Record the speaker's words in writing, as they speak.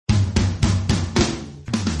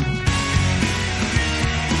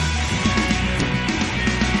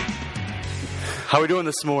How are we doing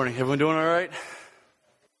this morning? Everyone doing all right?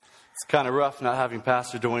 It's kind of rough not having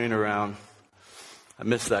Pastor Dwayne around. I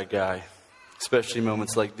miss that guy, especially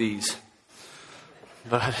moments like these.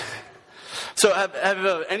 But so have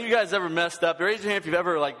any of you guys ever messed up? Raise your hand if you've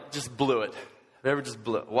ever just blew it. Have you ever just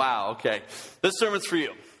blew it? Wow, okay. This sermon's for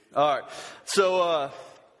you. All right. So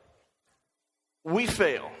we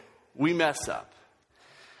fail. We mess up.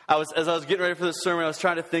 As I was getting ready for this sermon, I was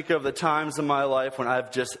trying to think of the times in my life when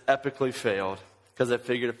I've just epically failed. Because I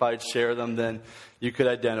figured if I'd share them, then you could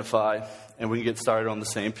identify, and we can get started on the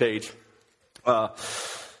same page.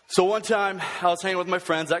 So one time, I was hanging with my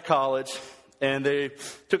friends at college, and they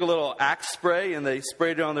took a little Axe spray, and they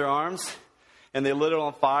sprayed it on their arms, and they lit it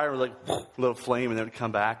on fire, with a little flame, and then it would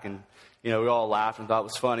come back, and we all laughed and thought it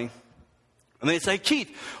was funny. And they say,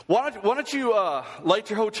 Keith, why don't you light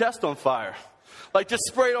your whole chest on fire? Just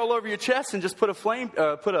spray it all over your chest and just put a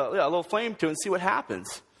little flame to it and see what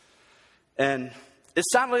happens. And it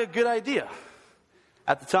sounded like a good idea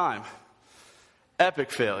at the time. Epic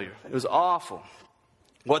failure. It was awful.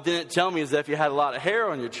 What they didn't tell me is that if you had a lot of hair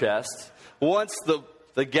on your chest, once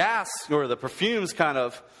the gas or the fumes kind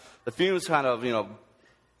of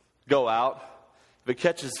go out, if it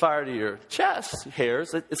catches fire to your chest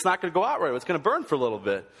hairs, it's not going to go out right. It's going to burn for a little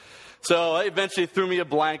bit. So they eventually threw me a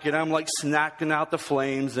blanket. I'm snacking out the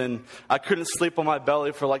flames, and I couldn't sleep on my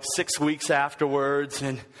belly for 6 weeks afterwards,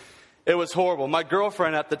 and it was horrible. My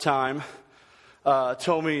girlfriend at the time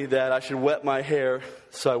told me that I should wet my hair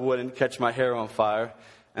so I wouldn't catch my hair on fire.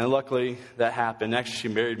 And luckily, that happened. Actually, she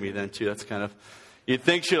married me then, too. That's kind of, you'd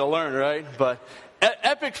think she'd have learned, right? But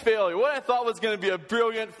epic failure. What I thought was going to be a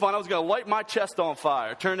brilliant fun. I was going to light my chest on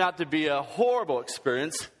fire. It turned out to be a horrible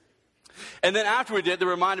experience. And then after we did, they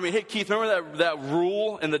reminded me, hey, Keith, remember that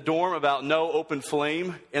rule in the dorm about no open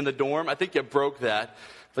flame in the dorm? I think you broke that.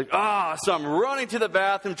 It's so I'm running to the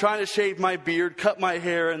bathroom, trying to shave my beard, cut my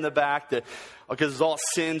hair in the back, because it was all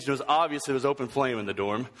singed. It was obvious there was open flame in the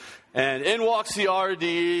dorm. And in walks the RD,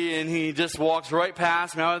 and he just walks right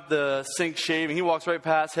past me. I'm at the sink shaving. He walks right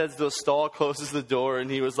past, heads to the stall, closes the door, and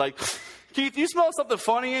he was like, Keith, you smell something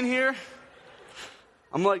funny in here?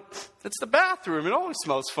 I'm like, it's the bathroom. It always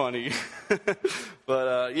smells funny.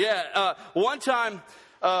 But, one time...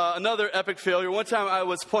 another epic failure. One time I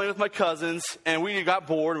was playing with my cousins, and we got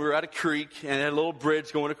bored. We were at a creek, and it had a little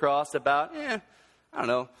bridge going across about,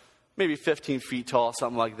 maybe 15 feet tall,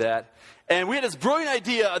 something like that. And we had this brilliant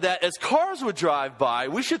idea that as cars would drive by,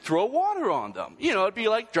 we should throw water on them. It'd be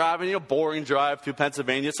like driving, boring drive through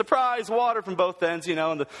Pennsylvania. Surprise, water from both ends,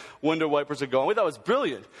 and the window wipers are going. We thought it was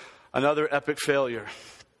brilliant. Another epic failure.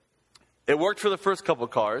 It worked for the first couple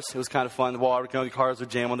of cars. It was kind of fun. The water, the cars would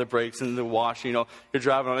jam on the brakes and the wash. You're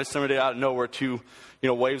driving on a summer day out of nowhere, two,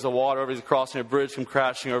 waves of water over crossing a bridge come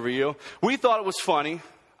crashing over you. We thought it was funny.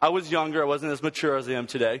 I was younger. I wasn't as mature as I am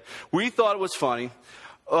today. We thought it was funny.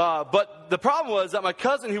 But the problem was that my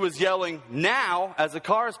cousin, who was yelling now as the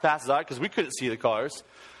cars passes by, because we couldn't see the cars,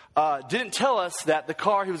 didn't tell us that the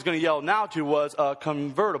car he was going to yell now to was a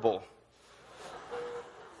convertible.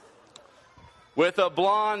 With a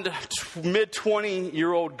blonde,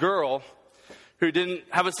 mid-20-year-old girl who didn't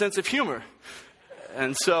have a sense of humor.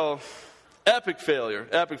 And so, epic failure.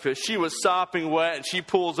 She was sopping wet, and she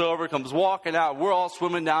pulls over, comes walking out. We're all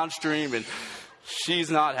swimming downstream, and she's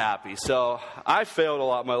not happy. So, I failed a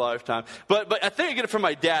lot in my lifetime. But I think I get it from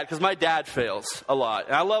my dad, because my dad fails a lot.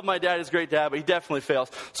 And I love my dad. He's a great dad, but he definitely fails.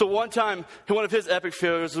 So one time, one of his epic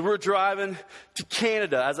failures was we're driving to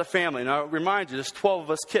Canada as a family. And I'll remind you, there's 12 of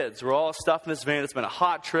us kids. We're all stuffed in this van. It's been a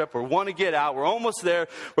hot trip. We want to get out. We're almost there.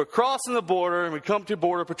 We're crossing the border, and we come to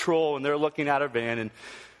Border Patrol, and they're looking at our van. And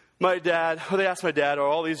they asked my dad, are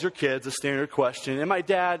all these your kids? A standard question. And my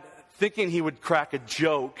dad, thinking he would crack a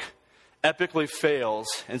joke, epically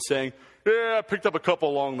fails and saying, yeah, I picked up a couple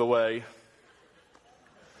along the way.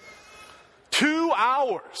 2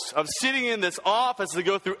 hours of sitting in this office to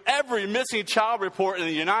go through every missing child report in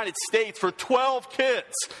the United States for 12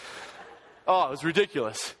 kids. Oh, it was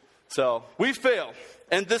ridiculous. So we failed.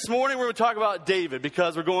 And this morning we're going to talk about David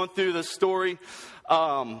because we're going through the story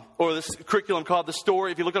or this curriculum called The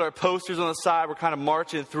Story. If you look at our posters on the side, we're kind of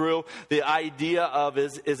marching through. The idea of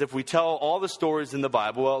is if we tell all the stories in the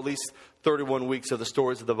Bible, well, at least 31 weeks of the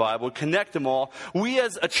stories of the Bible, connect them all, we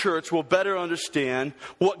as a church will better understand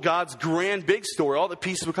what God's grand big story, all the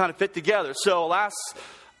pieces will kind of fit together. So last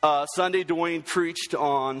Sunday, Dwayne preached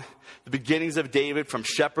on the beginnings of David from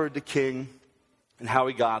shepherd to king and how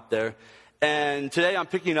he got there. And today I'm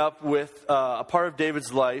picking up with a part of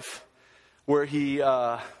David's life where he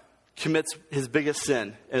commits his biggest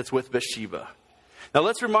sin, and it's with Bathsheba. Now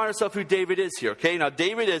let's remind ourselves who David is here, okay? Now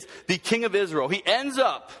David is the king of Israel. He ends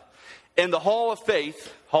up in the Hall of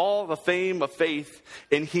Fame of Faith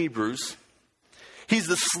in Hebrews. He's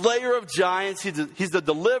the slayer of giants. He's the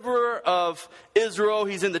deliverer of Israel.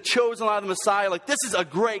 He's in the chosen line of the Messiah. Like, this is a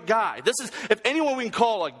great guy. This is, if anyone we can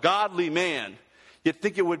call a godly man, you'd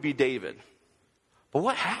think it would be David. But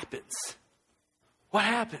what happens? What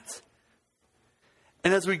happens?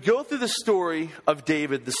 And as we go through the story of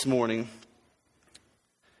David this morning,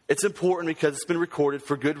 it's important because it's been recorded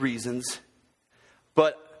for good reasons.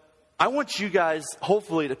 But I want you guys,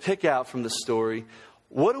 hopefully, to pick out from the story,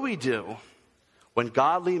 what do we do when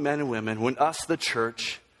godly men and women, when us, the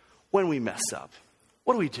church, when we mess up?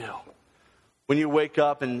 What do we do? When you wake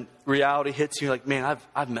up and reality hits you, you're like, man,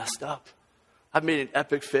 I've messed up. I've made an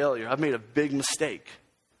epic failure. I've made a big mistake.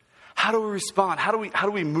 How do we respond? How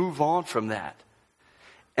do we move on from that?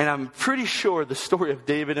 And I'm pretty sure the story of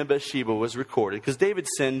David and Bathsheba was recorded, because David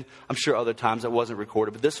sinned, I'm sure other times it wasn't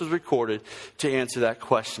recorded, but this was recorded to answer that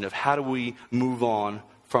question of how do we move on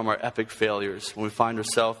from our epic failures when we find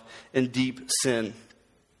ourselves in deep sin.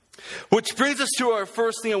 Which brings us to our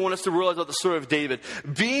first thing I want us to realize about the story of David.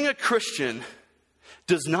 Being a Christian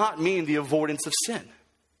does not mean the avoidance of sin.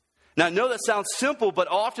 Now, I know that sounds simple, but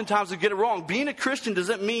oftentimes we get it wrong. Being a Christian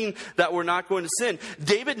doesn't mean that we're not going to sin.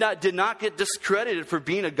 David did not get discredited for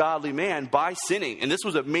being a godly man by sinning. And this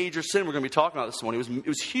was a major sin we're going to be talking about this morning. It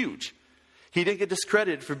was huge. He didn't get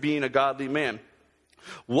discredited for being a godly man.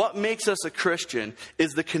 What makes us a Christian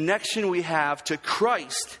is the connection we have to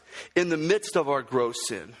Christ in the midst of our gross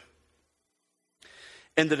sin.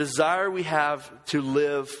 And the desire we have to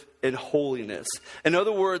live in holiness. In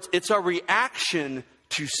other words, it's our reaction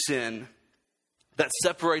to sin that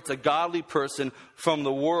separates a godly person from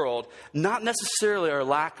the world, not necessarily our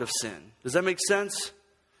lack of sin. Does that make sense?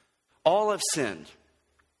 All have sinned,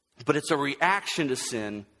 but it's a reaction to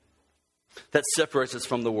sin that separates us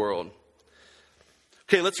from the world.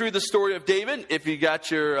 Okay, let's read the story of David. If you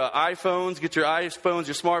got your iPhones, get your iPhones,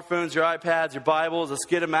 your smartphones, your iPads, your Bibles, let's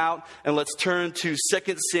get them out. And let's turn to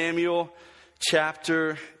 2 Samuel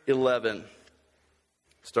chapter 11,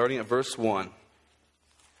 starting at verse 1.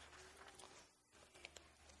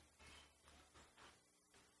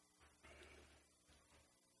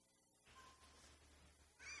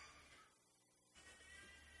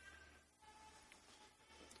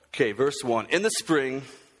 Okay, verse 1. In the spring,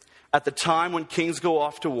 at the time when kings go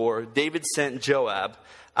off to war, David sent Joab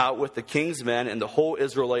out with the king's men and the whole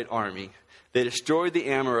Israelite army. They destroyed the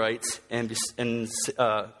Amorites and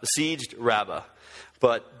besieged Rabbah.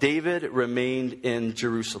 But David remained in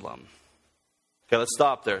Jerusalem. Okay, let's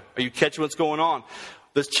stop there. Are you catching what's going on?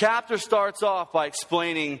 This chapter starts off by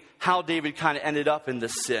explaining how David kind of ended up in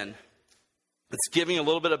this sin. It's giving a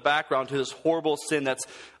little bit of background to this horrible sin that's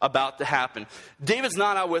about to happen. David's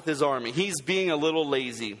not out with his army. He's being a little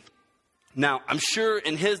lazy. Now, I'm sure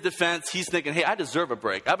in his defense, he's thinking, hey, I deserve a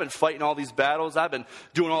break. I've been fighting all these battles. I've been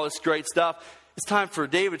doing all this great stuff. It's time for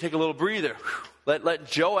David to take a little breather. Let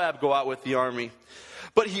Joab go out with the army.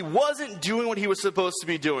 But he wasn't doing what he was supposed to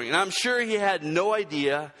be doing. And I'm sure he had no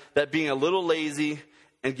idea that being a little lazy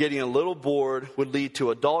and getting a little bored would lead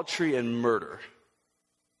to adultery and murder.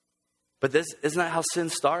 But isn't that how sin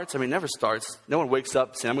starts? I mean, it never starts. No one wakes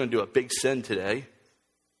up saying, I'm going to do a big sin today.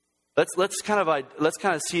 Let's kind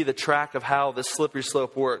of see the track of how this slippery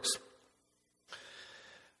slope works.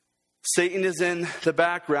 Satan is in the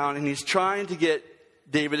background, and he's trying to get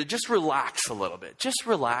David to just relax a little bit. Just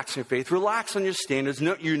relax in your faith. Relax on your standards.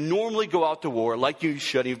 No, you normally go out to war like you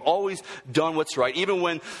should. You've always done what's right. Even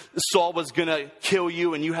when Saul was going to kill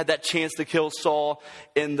you and you had that chance to kill Saul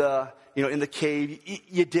in the cave,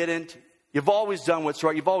 you didn't. You've always done what's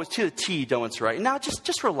right. You've always, to the T, done what's right. Now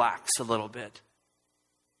just relax a little bit.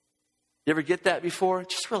 You ever get that before?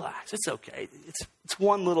 Just relax. It's okay. It's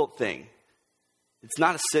one little thing. It's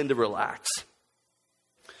not a sin to relax.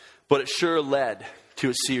 But it sure led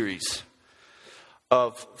to a series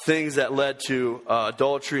of things that led to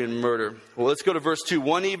adultery and murder. Well, let's go to verse 2.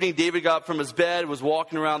 One evening, David got up from his bed, was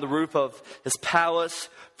walking around the roof of his palace.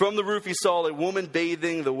 From the roof, he saw a woman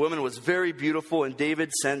bathing. The woman was very beautiful, and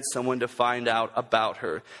David sent someone to find out about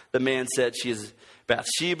her. The man said, she is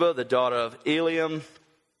Bathsheba, the daughter of Eliam,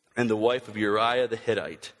 and the wife of Uriah the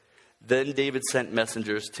Hittite. Then David sent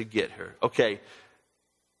messengers to get her. Okay,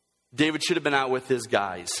 David should have been out with his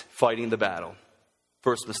guys fighting the battle.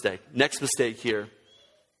 First mistake. Next mistake here.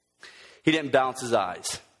 He didn't bounce his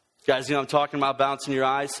eyes. Guys, you know what I'm talking about, bouncing your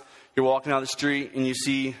eyes? You're walking down the street and you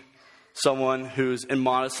see someone who's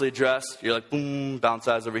immodestly dressed. You're like, boom, bounce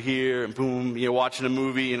eyes over here, and boom, you're watching a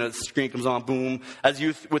movie, the screen comes on, boom.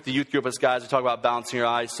 With the youth group as guys, we talk about bouncing your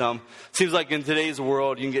eyes some. Seems like in today's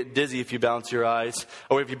world, you can get dizzy if you bounce your eyes,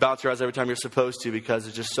 or if you bounce your eyes every time you're supposed to, because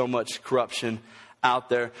there's just so much corruption out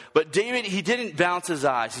there. But David, he didn't bounce his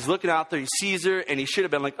eyes. He's looking out there, he sees her, and he should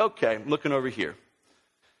have been like, okay, I'm looking over here.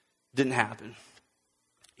 Didn't happen.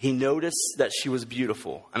 He noticed that she was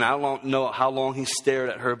beautiful. And I don't know how long he stared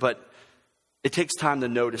at her, but it takes time to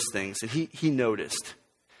notice things. And he noticed.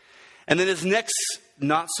 And then his next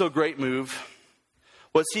not so great move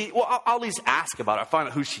was I'll at least ask about her. I'll find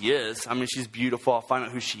out who she is. I mean, she's beautiful. I'll find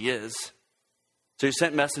out who she is. So he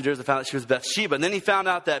sent messengers and found out she was Bathsheba. And then he found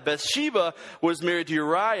out that Bathsheba was married to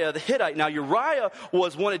Uriah the Hittite. Now, Uriah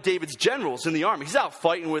was one of David's generals in the army. He's out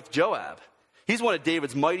fighting with Joab. He's one of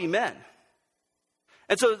David's mighty men.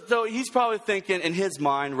 And so he's probably thinking in his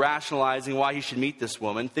mind, rationalizing why he should meet this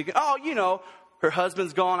woman, thinking, her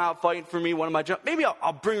husband's gone out fighting for me, one of my jobs. Maybe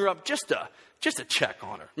I'll bring her up just to check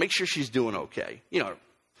on her, make sure she's doing okay. Her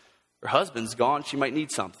husband's gone, she might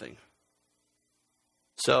need something.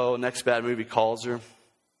 So next bad move, he calls her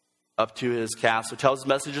up to his castle, tells his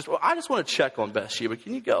messengers, well, I just want to check on Bathsheba.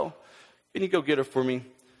 Can you go get her for me?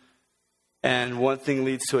 And one thing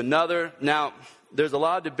leads to another. Now, there's a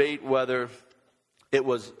lot of debate whether it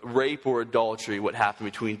was rape or adultery, what happened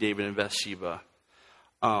between David and Bathsheba.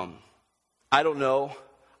 I don't know.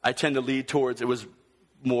 I tend to lead towards it was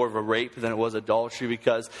more of a rape than it was adultery,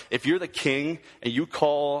 because if you're the king and you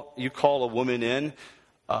call a woman in,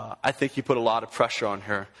 I think you put a lot of pressure on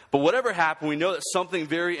her. But whatever happened, we know that something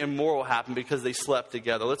very immoral happened because they slept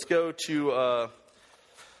together. Let's go to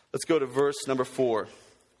verse number 4.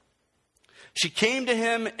 She came to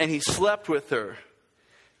him and he slept with her.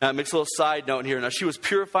 Now, it makes a little side note here. Now, she was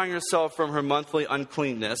purifying herself from her monthly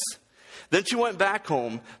uncleanness. Then she went back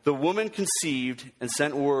home. The woman conceived and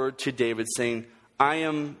sent word to David saying, I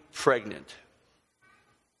am pregnant.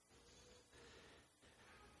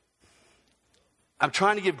 I'm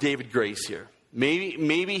trying to give David grace here.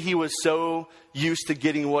 Maybe he was so used to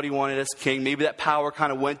getting what he wanted as king. Maybe that power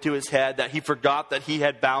kind of went to his head that he forgot that he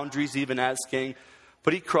had boundaries even as king.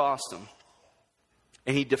 But he crossed them.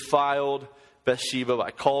 And he defiled Bathsheba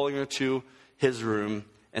by calling her to his room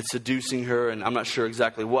and seducing her. And I'm not sure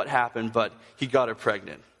exactly what happened, but he got her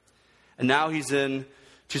pregnant. And now he's into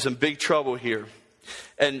some big trouble here.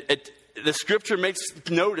 And the scripture makes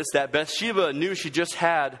notice that Bathsheba knew she just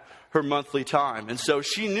had her monthly time. And so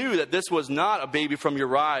she knew that this was not a baby from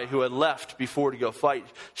Uriah who had left before to go fight.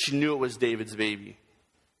 She knew it was David's baby.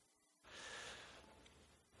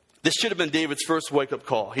 This should have been David's first wake-up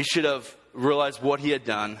call. He should have realized what he had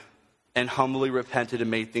done and humbly repented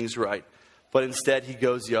and made things right. But instead, he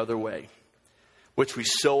goes the other way, which we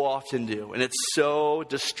so often do. And it's so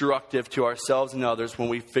destructive to ourselves and others when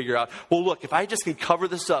we figure out, well, look, if I just can cover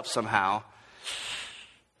this up somehow,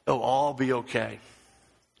 it'll all be okay.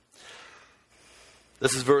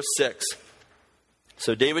 This is verse 6.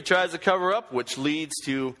 So David tries to cover up, which leads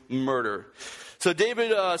to murder. So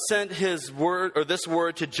David sent this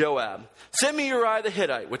word to Joab. Send me Uriah the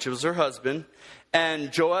Hittite, which was her husband.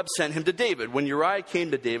 And Joab sent him to David. When Uriah came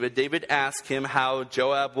to David, David asked him how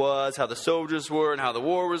Joab was, how the soldiers were, and how the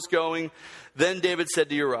war was going. Then David said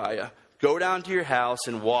to Uriah, go down to your house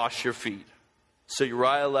and wash your feet. So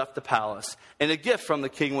Uriah left the palace, and a gift from the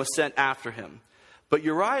king was sent after him. But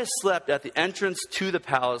Uriah slept at the entrance to the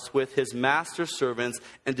palace with his master's servants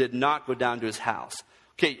and did not go down to his house.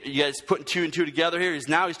 Okay, you guys putting 2 and 2 together here? He's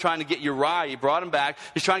trying to get Uriah. He brought him back.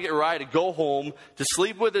 He's trying to get Uriah to go home to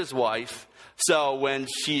sleep with his wife. So when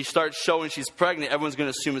she starts showing she's pregnant, everyone's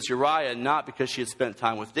going to assume it's Uriah, not because she had spent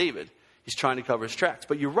time with David. He's trying to cover his tracks.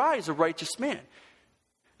 But Uriah is a righteous man.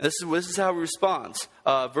 And this is how he responds.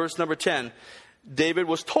 Verse number 10. David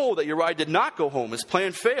was told that Uriah did not go home. His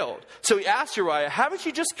plan failed. So he asked Uriah, haven't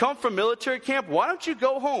you just come from military camp? Why don't you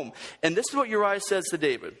go home? And this is what Uriah says to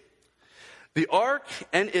David. The ark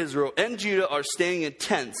and Israel and Judah are staying in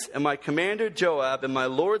tents, and my commander Joab and my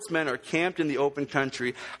Lord's men are camped in the open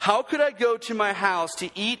country. How could I go to my house to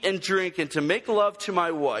eat and drink and to make love to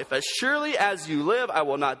my wife? As surely as you live, I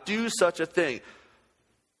will not do such a thing.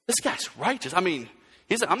 This guy's righteous. I mean,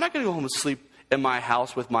 he's like, I'm not going to go home and sleep in my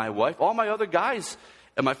house with my wife. All my other guys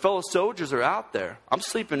and my fellow soldiers are out there. I'm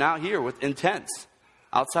sleeping out here in tents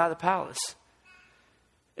outside the palace.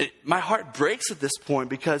 My heart breaks at this point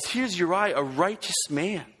because here's Uriah, a righteous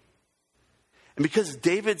man. And because of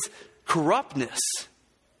David's corruptness.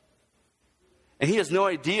 And Uriah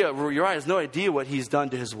has no idea what he's done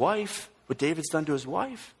to his wife, what David's done to his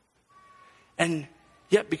wife. And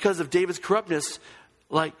yet because of David's corruptness,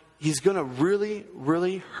 he's going to really,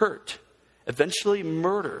 really hurt, eventually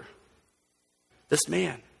murder this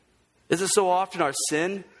man. This is so often our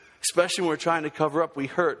sin, especially when we're trying to cover up, we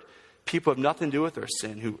hurt people who have nothing to do with our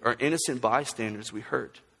sin, who are innocent bystanders, we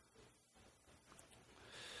hurt.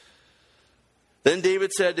 Then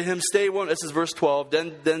David said to him, this is verse 12.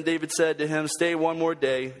 Then David said to him, stay one more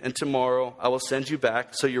day, and tomorrow I will send you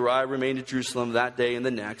back. So Uriah remained in Jerusalem that day and the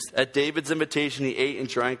next. At David's invitation, he ate and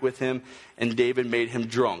drank with him, and David made him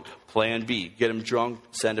drunk. Plan B, get him drunk,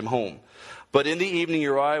 send him home. But in the evening,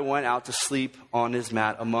 Uriah went out to sleep on his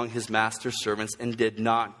mat among his master's servants and did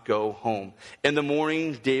not go home. In the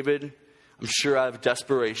morning, David, I'm sure out of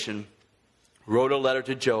desperation, wrote a letter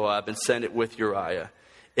to Joab and sent it with Uriah.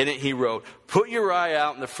 In it he wrote, put Uriah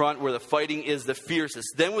out in the front where the fighting is the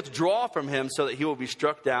fiercest. Then withdraw from him so that he will be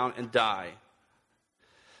struck down and die.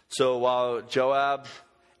 So while Joab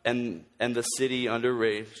and the city under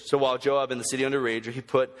rage, he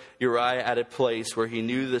put Uriah at a place where he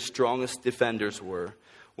knew the strongest defenders were.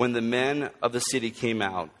 When the men of the city came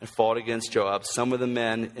out and fought against Joab, some of the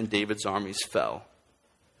men in David's armies fell.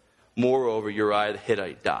 Moreover, Uriah the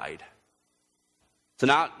Hittite died. So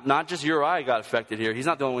not just Uriah got affected here. He's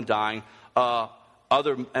not the only one dying.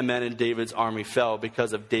 Other men in David's army fell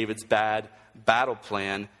because of David's bad battle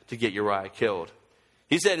plan to get Uriah killed.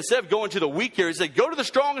 He said, instead of going to the weak here, he said, go to the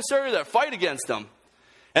strongest area there, fight against them.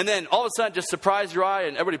 And then all of a sudden just surprise Uriah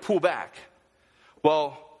and everybody pull back.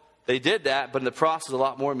 Well, they did that, but in the process, a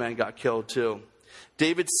lot more men got killed too.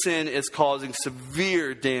 David's sin is causing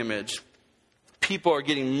severe damage. People are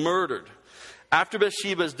getting murdered. After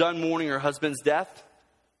Bathsheba is done mourning her husband's death,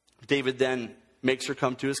 David then makes her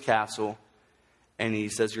come to his castle, and he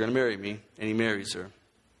says, you're going to marry me, and he marries her.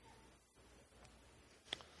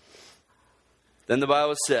 Then the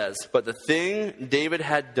Bible says, but the thing David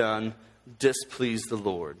had done displeased the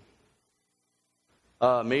Lord.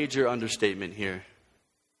 Major understatement here.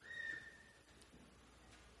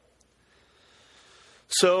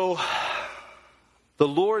 So, the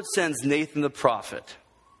Lord sends Nathan the prophet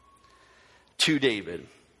to David.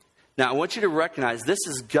 Now, I want you to recognize this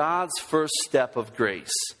is God's first step of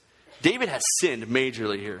grace. David has sinned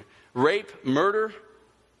majorly here. Rape, murder.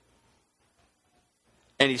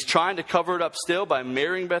 And he's trying to cover it up still by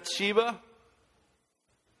marrying Bathsheba.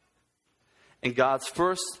 And God's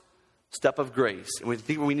first step of grace, and we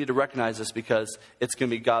think we need to recognize this because it's going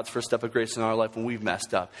to be God's first step of grace in our life when we've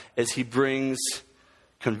messed up, is he brings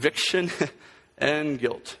conviction and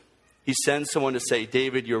guilt. He sends someone to say,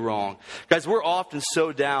 David, you're wrong. Guys, we're often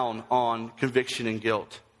so down on conviction and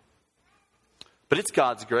guilt. But it's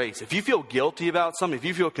God's grace. If you feel guilty about something, if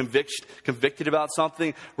you feel convicted about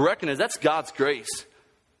something, recognize that's God's grace.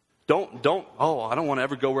 I don't want to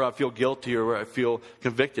ever go where I feel guilty or where I feel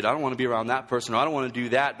convicted. I don't want to be around that person, or I don't want to do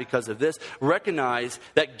that because of this. Recognize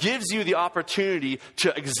that gives you the opportunity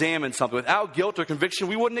to examine something. Without guilt or conviction,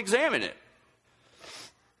 we wouldn't examine it.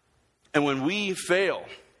 And when we fail,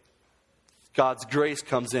 God's grace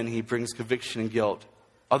comes in. He brings conviction and guilt.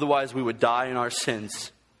 Otherwise, we would die in our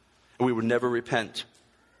sins and we would never repent.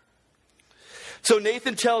 So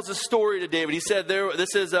Nathan tells a story to David. He said,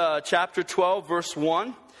 this is chapter 12, verse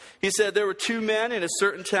 1. He said, there were two men in a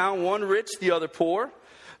certain town, one rich, the other poor.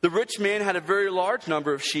 The rich man had a very large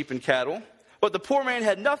number of sheep and cattle, but the poor man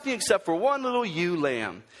had nothing except for one little ewe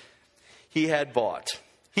lamb he had bought.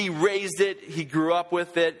 He raised it, he grew up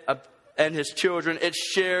with it, and his children. It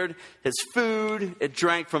shared his food, it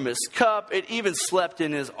drank from his cup, it even slept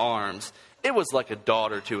in his arms. It was like a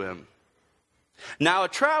daughter to him. Now a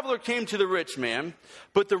traveler came to the rich man,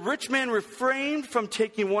 but the rich man refrained from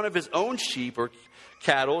taking one of his own sheep or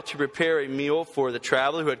cattle to prepare a meal for the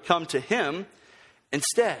traveler who had come to him.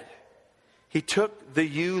 Instead, he took the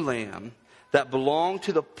ewe lamb that belonged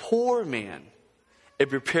to the poor man and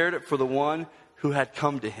prepared it for the one who had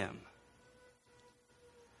come to him.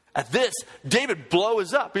 At this, David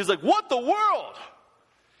blows up. He's like, what the world?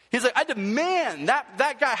 He's like, I demand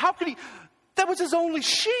that guy. How could he? That was his only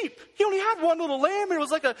sheep. He only had one little lamb, and it was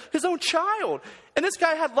like his own child. And this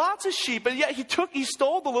guy had lots of sheep, and yet he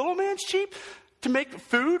stole the little man's sheep to make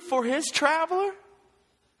food for his traveler.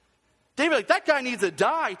 David, like, that guy needs to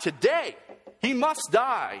die today. He must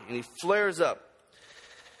die. And he flares up.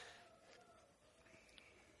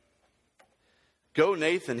 Go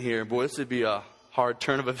Nathan here. Boy, this would be a hard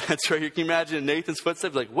turn of events right here. Can you imagine Nathan's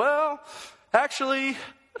footsteps? Like, well, actually,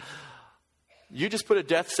 you just put a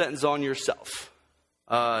death sentence on yourself.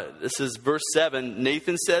 This is verse 7.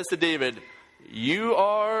 Nathan says to David, you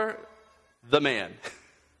are the man.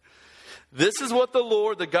 This is what the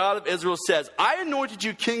Lord, the God of Israel, says. I anointed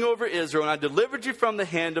you king over Israel, and I delivered you from the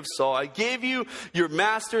hand of Saul. I gave you your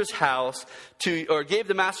master's house gave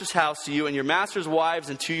the master's house to you, and your master's wives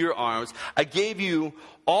into your arms. I gave you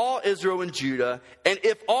all Israel and Judah, and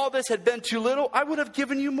if all this had been too little, I would have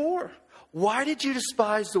given you more. Why did you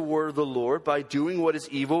despise the word of the Lord by doing what is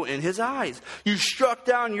evil in his eyes? You struck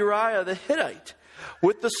down Uriah the Hittite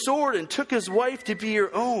with the sword and took his wife to be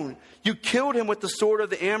your own. You killed him with the sword of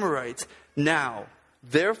the Amorites. Now,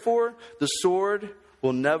 therefore, the sword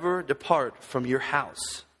will never depart from your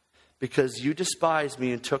house, because you despised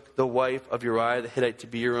me and took the wife of Uriah the Hittite to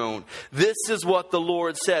be your own. This is what the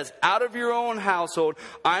Lord says. Out of your own household,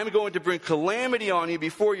 I am going to bring calamity on you.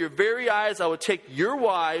 Before your very eyes, I will take your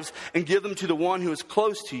wives and give them to the one who is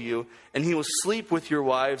close to you, and he will sleep with your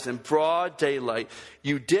wives in broad daylight.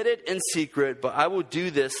 You did it in secret, but I will do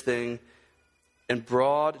this thing in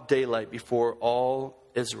broad daylight before all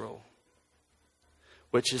Israel.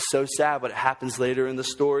 Which is so sad, but it happens later in the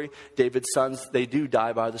story. David's sons, they do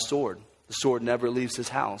die by the sword. The sword never leaves his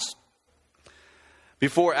house.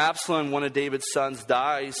 Before Absalom, one of David's sons,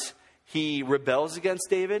 dies, he rebels against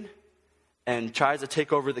David and tries to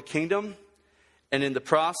take over the kingdom. And in the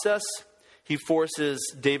process, he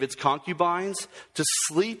forces David's concubines to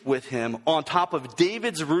sleep with him on top of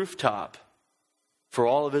David's rooftop for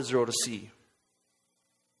all of Israel to see.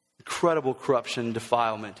 Incredible corruption and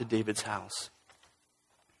defilement to David's house.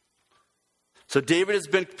 So David has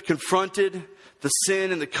been confronted. The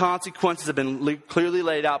sin and the consequences have been clearly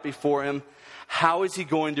laid out before him. How is he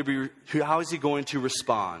going to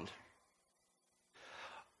respond?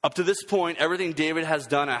 Up to this point, everything David has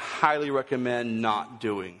done, I highly recommend not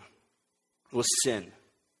doing. It was sin.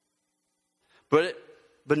 But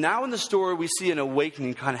now in the story, we see an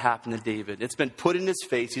awakening kind of happen to David. It's been put in his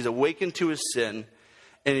face. He's awakened to his sin,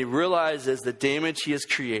 and he realizes the damage he has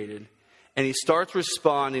created. And he starts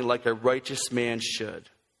responding like a righteous man should.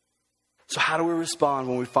 So how do we respond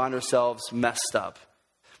when we find ourselves messed up?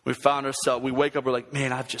 We wake up, we're like,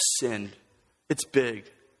 man, I've just sinned. It's big.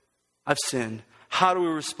 I've sinned. How do we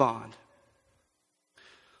respond?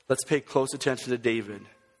 Let's pay close attention to David.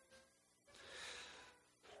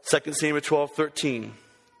 2 Samuel 12:13.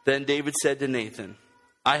 Then David said to Nathan,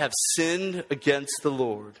 I have sinned against the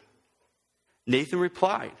Lord. Nathan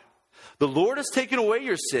replied, the Lord has taken away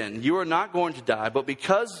your sin. You are not going to die. But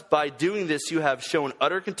because by doing this you have shown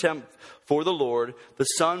utter contempt for the Lord, the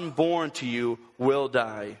son born to you will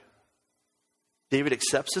die. David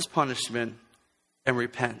accepts his punishment and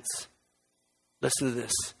repents. Listen to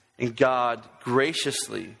this. And God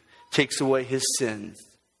graciously takes away his sins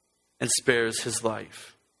and spares his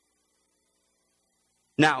life.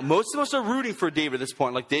 Now, most of us are rooting for David at this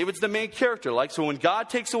point. Like, David's the main character. Like, so when God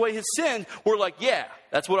takes away his sin, we're like, yeah,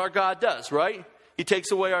 that's what our God does, right? He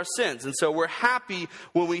takes away our sins. And so we're happy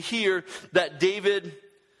when we hear that David,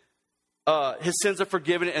 his sins are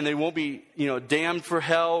forgiven and they won't be, damned for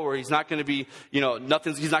hell, or he's not going to be, he's not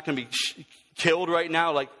going to be killed right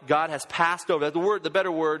now. Like, God has passed over. The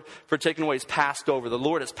better word for taking away is passed over. The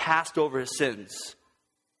Lord has passed over his sins.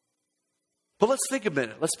 But let's think a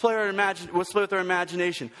minute. Let's play with our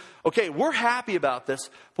imagination. Okay, we're happy about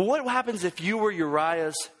this, but what happens if you were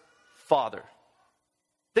Uriah's father?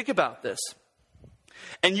 Think about this.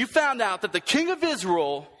 And you found out that the king of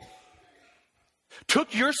Israel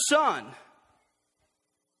took your son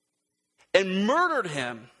and murdered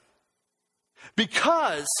him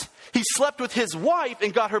because he slept with his wife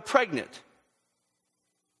and got her pregnant.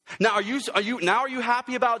 Now, are you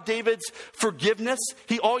happy about David's forgiveness?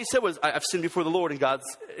 All he said was, I've sinned before the Lord. And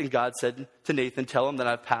God said to Nathan, tell him that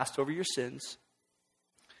I've passed over your sins.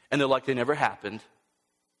 And they're like, they never happened.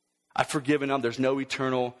 I've forgiven them. There's no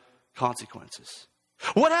eternal consequences.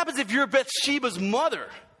 What happens if you're Bathsheba's mother?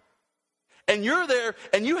 And you're there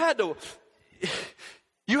and you had to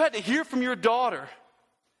hear from your daughter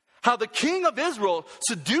how the king of Israel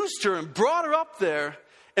seduced her and brought her up there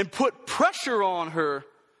and put pressure on her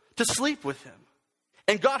to sleep with him,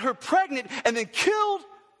 and got her pregnant, and then killed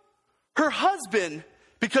her husband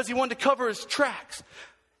because he wanted to cover his tracks.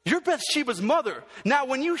 You're Bathsheba's mother. Now,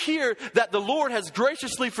 when you hear that the Lord has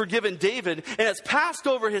graciously forgiven David and has passed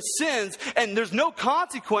over his sins, and there's no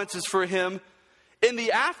consequences for him in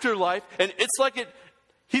the afterlife, and it's like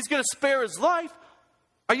he's going to spare his life,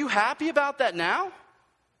 are you happy about that now?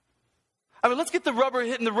 I mean, let's get the rubber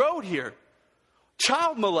hitting the road here.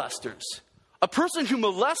 Child molesters. A person who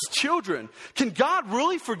molests children, can God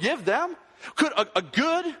really forgive them? Could a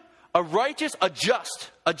good, a righteous, a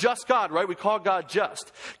just God, right? We call God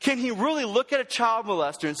just. Can he really look at a child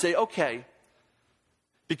molester and say, okay,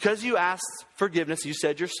 because you asked forgiveness, you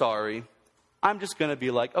said you're sorry, I'm just going to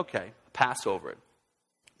be like, okay, pass over it.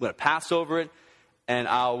 I'm going to pass over it, and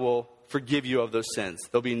I will forgive you of those sins.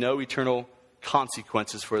 There'll be no eternal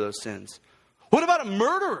consequences for those sins. What about a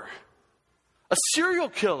murderer? A serial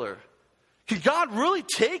killer? Can God really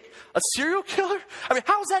take a serial killer? I mean,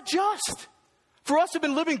 how is that just? For us who've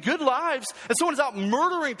been living good lives, and someone's out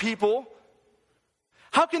murdering people,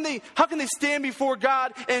 how can they stand before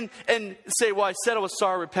God and say, well, I said I was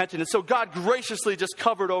sorry, repentant, and so God graciously just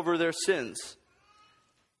covered over their sins?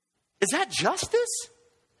 Is that justice?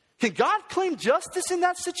 Can God claim justice in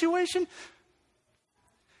that situation?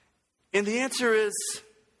 And the answer is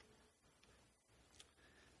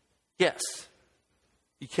yes,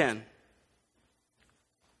 He can.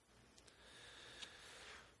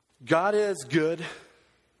 God is good.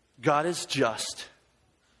 God is just.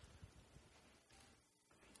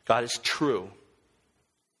 God is true.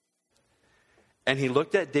 And He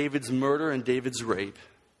looked at David's murder and David's rape.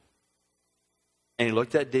 And He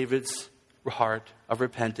looked at David's heart of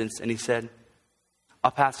repentance and He said,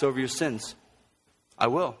 I'll pass over your sins. I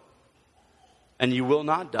will. And you will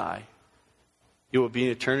not die. You will be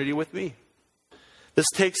in eternity with me. This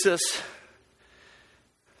takes us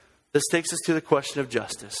to the question of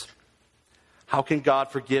justice. How can God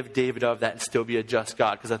forgive David of that and still be a just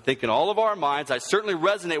God? Because I think in all of our minds, I certainly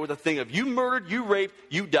resonate with the thing of you murdered, you raped,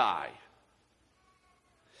 you die.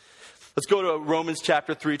 Let's go to Romans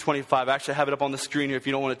chapter 3:25. Actually, I have it up on the screen here if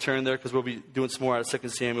you don't want to turn there because we'll be doing some more out of 2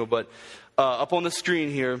 Samuel. But up on the screen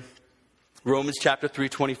here, Romans chapter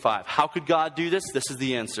 3:25. How could God do this? This is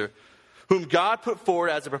the answer. Whom God put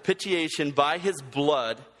forward as a propitiation by His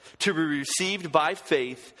blood to be received by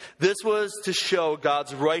faith. This was to show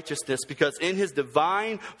God's righteousness because in His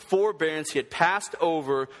divine forbearance He had passed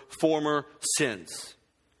over former sins.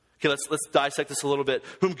 Okay, let's dissect this a little bit.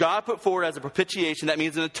 Whom God put forward as a propitiation, that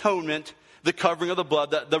means an atonement, the covering of the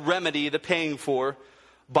blood, the remedy, the paying for,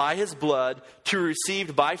 by His blood, to be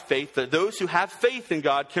received by faith. That those who have faith in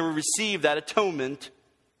God can receive that atonement.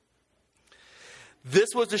 This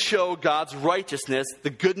was to show God's righteousness,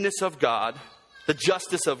 the goodness of God, the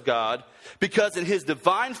justice of God, because in His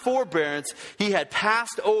divine forbearance, He had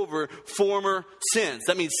passed over former sins.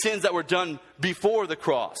 That means sins that were done before the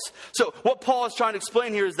cross. So what Paul is trying to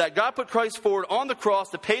explain here is that God put Christ forward on the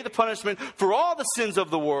cross to pay the punishment for all the sins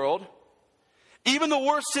of the world, even the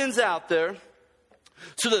worst sins out there,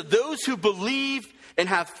 so that those who believe and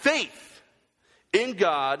have faith in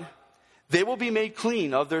God, they will be made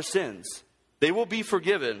clean of their sins. They will be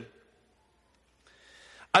forgiven.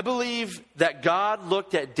 I believe that God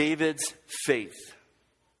looked at David's faith,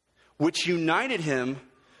 which united him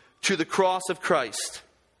to the cross of Christ,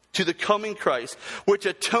 to the coming Christ, which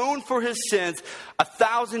atoned for his sins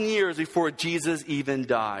 1,000 years before Jesus even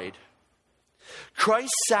died.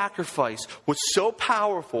 Christ's sacrifice was so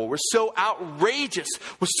powerful, was so outrageous,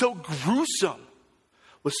 was so gruesome,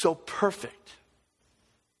 was so perfect,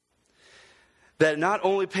 that it not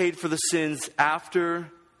only paid for the sins after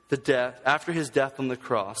his death on the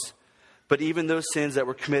cross, but even those sins that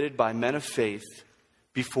were committed by men of faith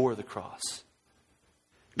before the cross.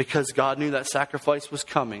 Because God knew that sacrifice was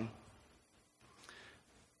coming.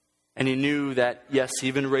 And He knew that, yes,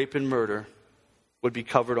 even rape and murder would be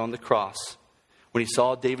covered on the cross. When He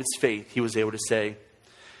saw David's faith, He was able to say,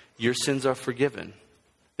 your sins are forgiven.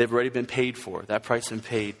 They've already been paid for. That price has been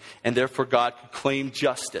paid. And therefore God could claim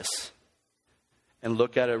justice and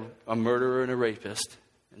look at a murderer and a rapist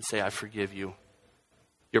and say, I forgive you.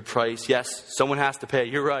 Your price, yes, someone has to pay.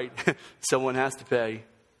 You're right. Someone has to pay.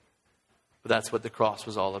 But that's what the cross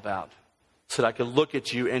was all about. So that I could look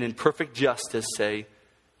at you and in perfect justice say,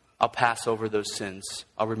 I'll pass over those sins.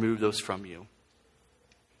 I'll remove those from you.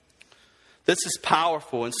 This is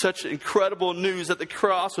powerful and such incredible news that the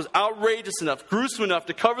cross was outrageous enough, gruesome enough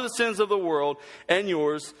to cover the sins of the world and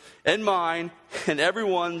yours and mine and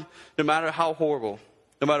everyone, no matter how horrible,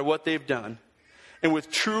 no matter what they've done. And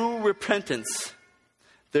with true repentance,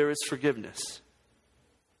 there is forgiveness.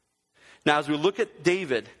 Now, as we look at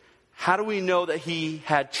David, how do we know that he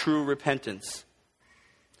had true repentance?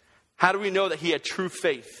 How do we know that he had true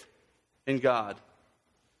faith in God?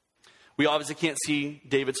 We obviously can't see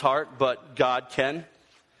David's heart, but God can.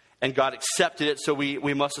 And God accepted it, so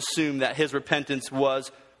we must assume that his repentance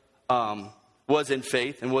was in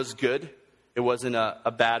faith and was good. It wasn't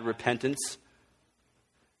a bad repentance.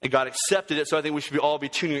 And God accepted it, so I think we should all be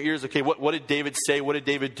tuning our ears. Okay, what did David say? What did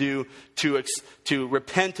David do to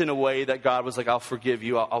repent in a way that God was like, I'll forgive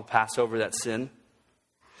you, I'll pass over that sin?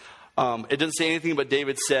 It doesn't say anything, but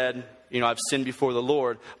David said, I've sinned before the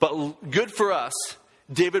Lord. But good for us,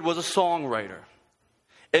 David was a songwriter.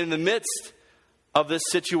 And in the midst of this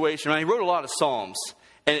situation, he wrote a lot of psalms.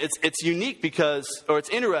 And it's unique it's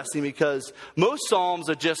interesting because most Psalms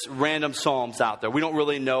are just random Psalms out there. We don't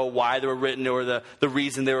really know why they were written or the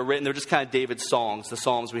reason they were written. They're just kind of David's songs, the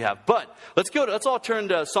Psalms we have. But let's all turn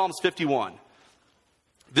to Psalms 51.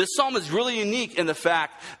 This Psalm is really unique in the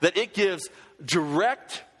fact that it gives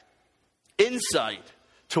direct insight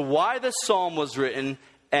to why this Psalm was written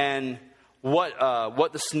and what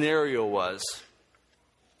the scenario was.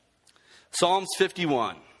 Psalms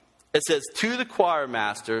 51. It says, to the choir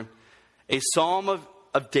master, a psalm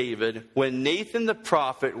of David, when Nathan the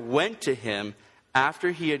prophet went to him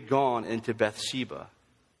after he had gone into Bathsheba.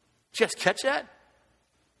 Did you guys catch that?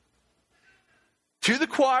 To the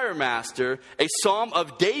choir master, a psalm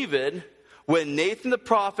of David, when Nathan the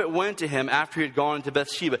prophet went to him after he had gone into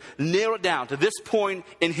Bathsheba. Nail it down to this point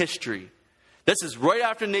in history. This is right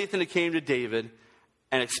after Nathan came to David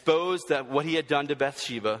and exposed that what he had done to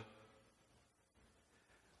Bathsheba.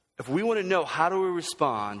 If we want to know how do we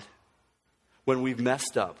respond when we've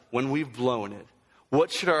messed up, when we've blown it,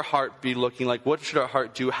 what should our heart be looking like? What should our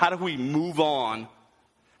heart do? How do we move on?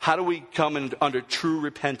 How do we come under true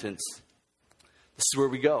repentance? This is where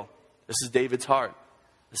we go. This is David's heart.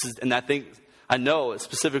 I know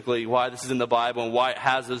specifically why this is in the Bible and why it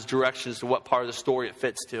has those directions to what part of the story it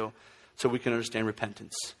fits to, so we can understand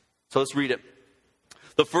repentance. So let's read it.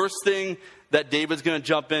 The first thing that David's going to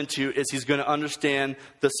jump into is he's going to understand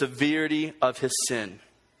the severity of his sin.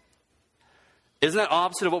 Isn't that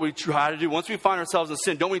opposite of what we try to do? Once we find ourselves in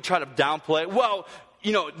sin, don't we try to downplay it? Well,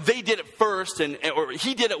 they did it first, or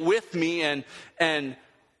he did it with me, and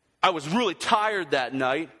I was really tired that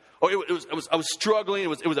night. Or I was struggling.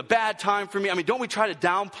 It was a bad time for me. I mean, don't we try to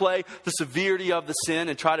downplay the severity of the sin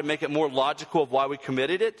and try to make it more logical of why we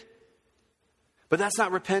committed it? But that's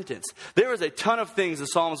not repentance. There is a ton of things in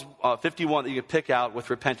Psalms 51 that you can pick out with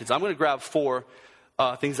repentance. I'm going to grab 4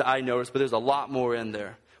 things that I noticed, but there's a lot more in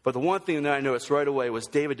there. But the one thing that I noticed right away was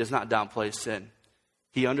David does not downplay sin.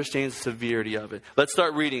 He understands the severity of it. Let's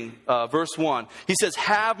start reading verse 1. He says,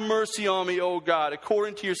 have mercy on me, O God,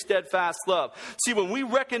 according to your steadfast love. See, when we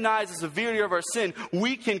recognize the severity of our sin,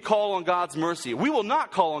 we can call on God's mercy. We will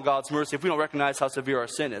not call on God's mercy if we don't recognize how severe our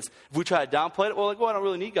sin is. If we try to downplay it, I don't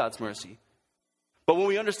really need God's mercy. But when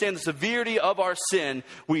we understand the severity of our sin,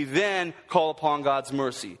 we then call upon God's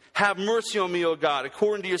mercy. Have mercy on me, O God,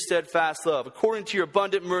 according to your steadfast love. According to your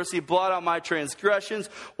abundant mercy, blot out my transgressions.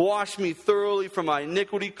 Wash me thoroughly from my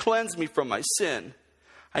iniquity. Cleanse me from my sin.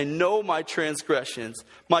 I know my transgressions.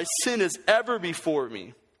 My sin is ever before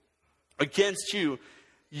me. Against you,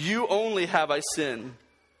 you only have I sinned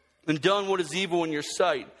and done what is evil in your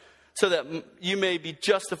sight, so that you may be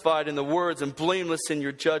justified in the words and blameless in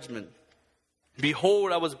your judgment.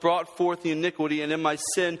 Behold, I was brought forth in iniquity, and in my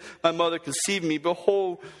sin my mother conceived me.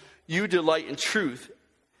 Behold, you delight in truth,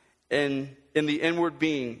 and in the inward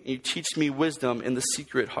being. You teach me wisdom in the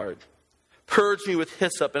secret heart. Purge me with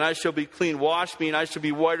hyssop, and I shall be clean. Wash me, and I shall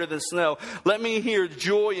be whiter than snow. Let me hear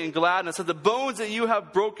joy and gladness. Let the bones that you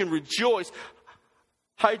have broken rejoice.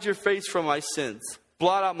 Hide your face from my sins.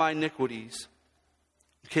 Blot out my iniquities.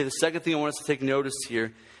 Okay, the second thing I want us to take notice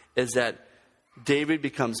here is that David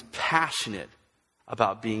becomes passionate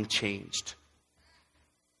about being changed,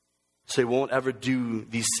 so he won't ever do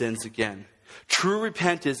these sins again. True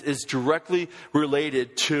repentance is directly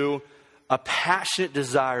related to a passionate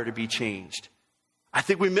desire to be changed. I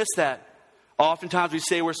think we miss that. Oftentimes we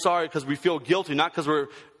say we're sorry because we feel guilty, not because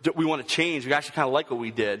we want to change. We actually kind of like what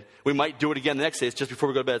we did. We might do it again the next day. It's just before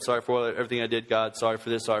we go to bed. Sorry for everything I did, God. Sorry for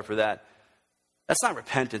this, sorry for that. That's not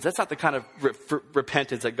repentance. That's not the kind of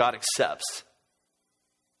repentance that God accepts.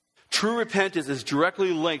 True repentance is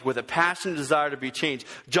directly linked with a passionate desire to be changed.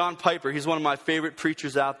 John Piper, he's one of my favorite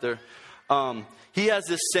preachers out there. He has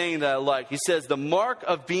this saying that I like. He says, the mark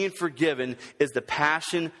of being forgiven is the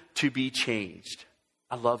passion to be changed.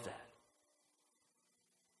 I love that.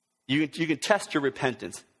 You can test your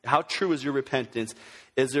repentance. How true is your repentance?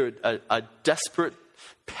 Is there a desperate,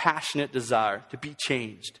 passionate desire to be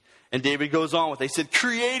changed? And David goes on with it. He said,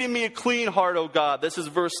 create in me a clean heart, O God. This is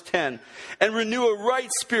verse 10. And renew a right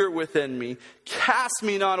spirit within me. Cast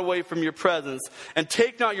me not away from your presence. And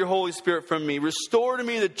take not your Holy Spirit from me. Restore to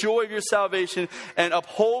me the joy of your salvation. And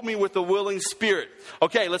uphold me with a willing spirit.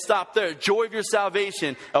 Okay, let's stop there. Joy of your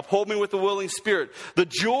salvation. Uphold me with a willing spirit. The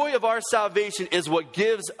joy of our salvation is what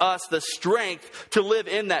gives us the strength to live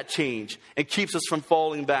in that change. And keeps us from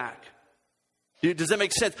falling back. Does that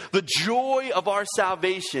make sense? The joy of our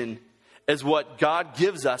salvation is what God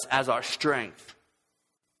gives us as our strength.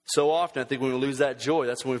 So often, I think when we lose that joy,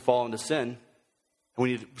 that's when we fall into sin. And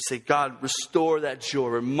we need to say, God, restore that joy.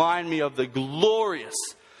 Remind me of the glorious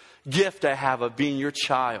gift I have of being your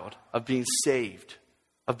child, of being saved.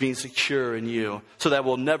 of being secure in you so that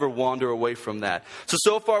we'll never wander away from that.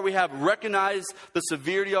 So far we have recognized the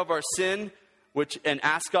severity of our sin, and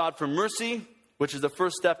ask God for mercy, which is the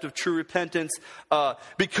first step of true repentance.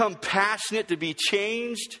 Become passionate to be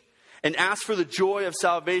changed, and ask for the joy of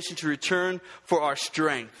salvation to return for our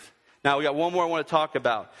strength. Now we got one more I want to talk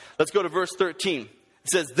about. Let's go to verse 13. It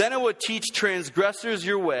says, then I will teach transgressors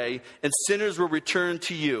your way, and sinners will return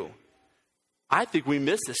to you. I think we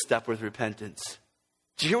missed this step with repentance.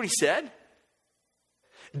 Did you hear what he said?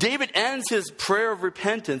 David ends his prayer of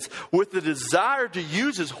repentance with the desire to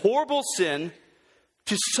use his horrible sin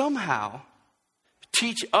to somehow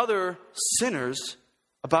teach other sinners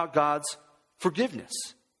about God's forgiveness,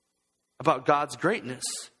 about God's greatness.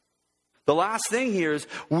 The last thing here is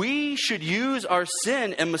we should use our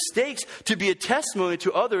sin and mistakes to be a testimony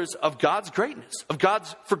to others of God's greatness, of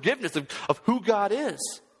God's forgiveness, of who God is.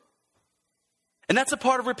 And that's a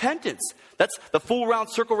part of repentance. That's the full round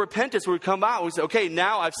circle repentance where we come out and we say, okay,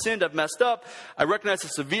 now I've sinned, I've messed up. I recognize how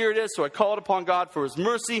severe it is, so I called upon God for his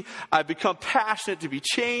mercy. I've become passionate to be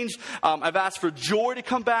changed. I've asked for joy to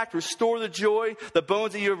come back, restore the joy. The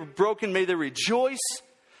bones that you have broken, may they rejoice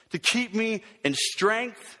to keep me in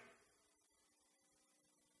strength.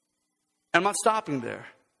 And I'm not stopping there.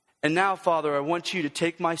 And now, Father, I want you to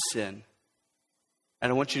take my sin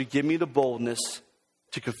and I want you to give me the boldness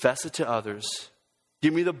to confess it to others.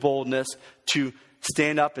 Give me the boldness to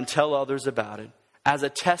stand up and tell others about it as a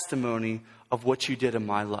testimony of what you did in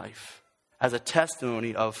my life. As a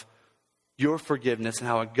testimony of your forgiveness and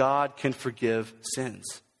how a God can forgive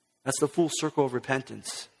sins. That's the full circle of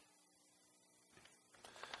repentance.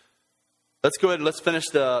 Let's go ahead and let's finish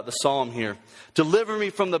the psalm here. Deliver me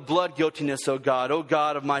from the blood guiltiness, O God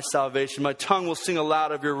of my salvation. My tongue will sing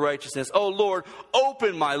aloud of your righteousness. O Lord,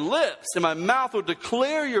 open my lips, and my mouth will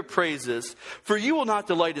declare your praises. For you will not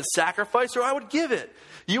delight in sacrifice, or I would give it.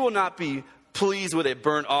 You will not be pleased with a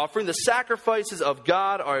burnt offering. The sacrifices of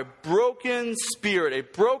God are a broken spirit, a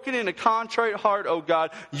broken and a contrite heart, O God,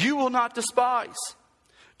 you will not despise.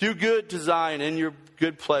 Do good to Zion in your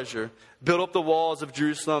good pleasure. Build up the walls of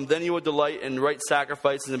Jerusalem. Then you will delight in right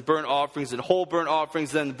sacrifices and burnt offerings and whole burnt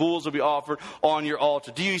offerings. Then the bulls will be offered on your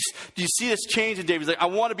altar. Do you see this change in David? He's like, I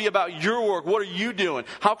want to be about your work. What are you doing?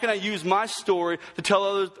 How can I use my story to tell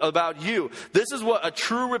others about you? This is what a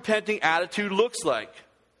true repenting attitude looks like.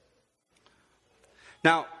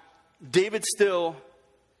 Now, David still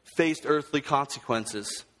faced earthly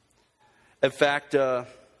consequences. In fact,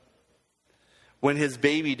 when his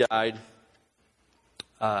baby died,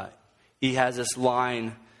 he has this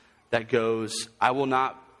line that goes, I will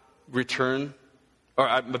not return, or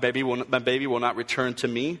my baby will not return to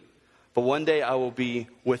me, but one day I will be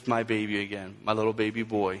with my baby again, my little baby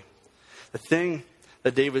boy. The thing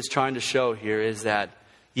that David's trying to show here is that,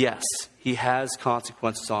 yes, he has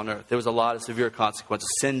consequences on earth. There was a lot of severe consequences.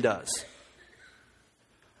 Sin does.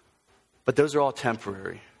 But those are all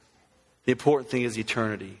temporary. The important thing is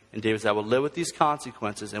eternity. And David said, I will live with these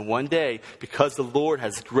consequences. And one day, because the Lord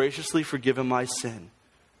has graciously forgiven my sin,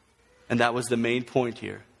 and that was the main point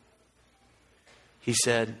here, he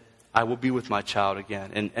said, I will be with my child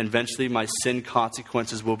again. And eventually my sin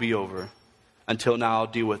consequences will be over. Until now, I'll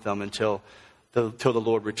deal with them until the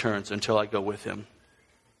Lord returns, until I go with him.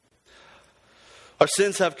 Our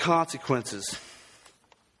sins have consequences.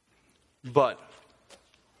 But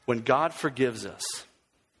when God forgives us,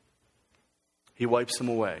 he wipes them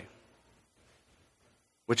away,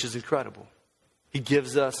 which is incredible. He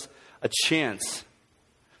gives us a chance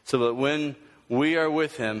so that when we are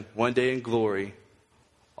with him one day in glory,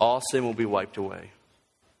 all sin will be wiped away.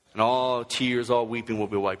 And all tears, all weeping will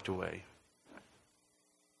be wiped away.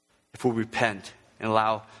 If we repent and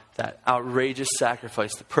allow that outrageous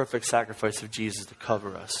sacrifice, the perfect sacrifice of Jesus to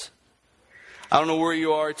cover us. I don't know where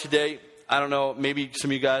you are today. I don't know, maybe some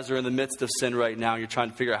of you guys are in the midst of sin right now. You're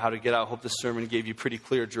trying to figure out how to get out. I hope this sermon gave you pretty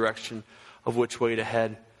clear direction of which way to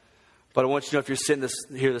head. But I want you to know if you're sitting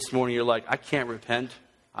here this morning, you're like, I can't repent.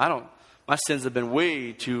 My sins have been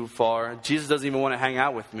way too far. Jesus doesn't even want to hang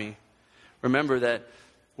out with me. Remember that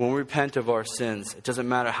when we repent of our sins, it doesn't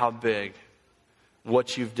matter how big,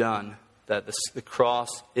 what you've done, that the cross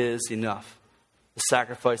is enough. The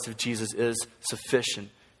sacrifice of Jesus is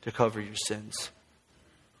sufficient to cover your sins.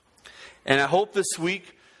 And I hope this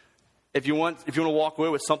week, if you want to walk away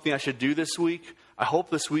with something I should do this week, I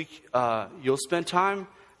hope this week you'll spend time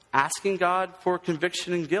asking God for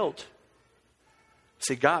conviction and guilt.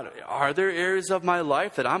 Say, God, are there areas of my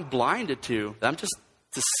life that I'm blinded to, that I'm just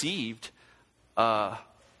deceived, I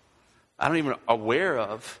don't even aware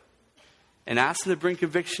of? And ask him to bring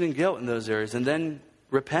conviction and guilt in those areas, and then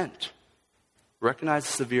repent. Recognize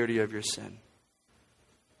the severity of your sin.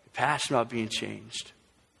 passionate about being changed.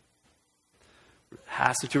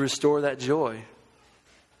 Ask him to restore that joy.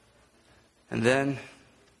 And then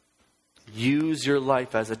use your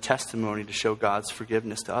life as a testimony to show God's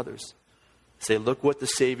forgiveness to others. Say, look what the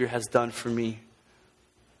Savior has done for me.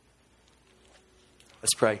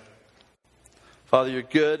 Let's pray. Father, you're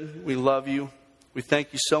good. We love you. We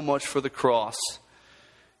thank you so much for the cross,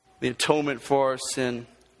 the atonement for our sin.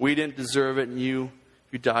 We didn't deserve it, and you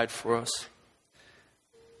died for us.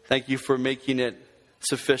 Thank you for making it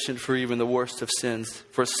sufficient for even the worst of sins,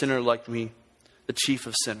 for a sinner like me, the chief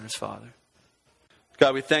of sinners, Father.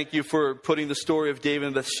 God, we thank you for putting the story of David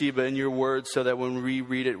and Bathsheba in your word so that when we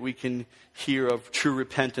read it, we can hear of true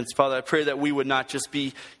repentance. Father, I pray that we would not just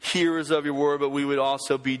be hearers of your word, but we would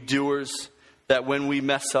also be doers. That when we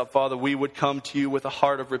mess up, Father, we would come to you with a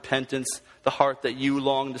heart of repentance, the heart that you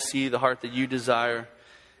long to see, the heart that you desire,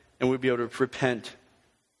 and we'd be able to repent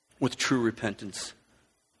with true repentance.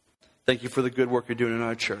 Thank you for the good work you're doing in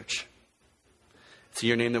our church. It's in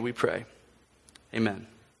your name that we pray. Amen.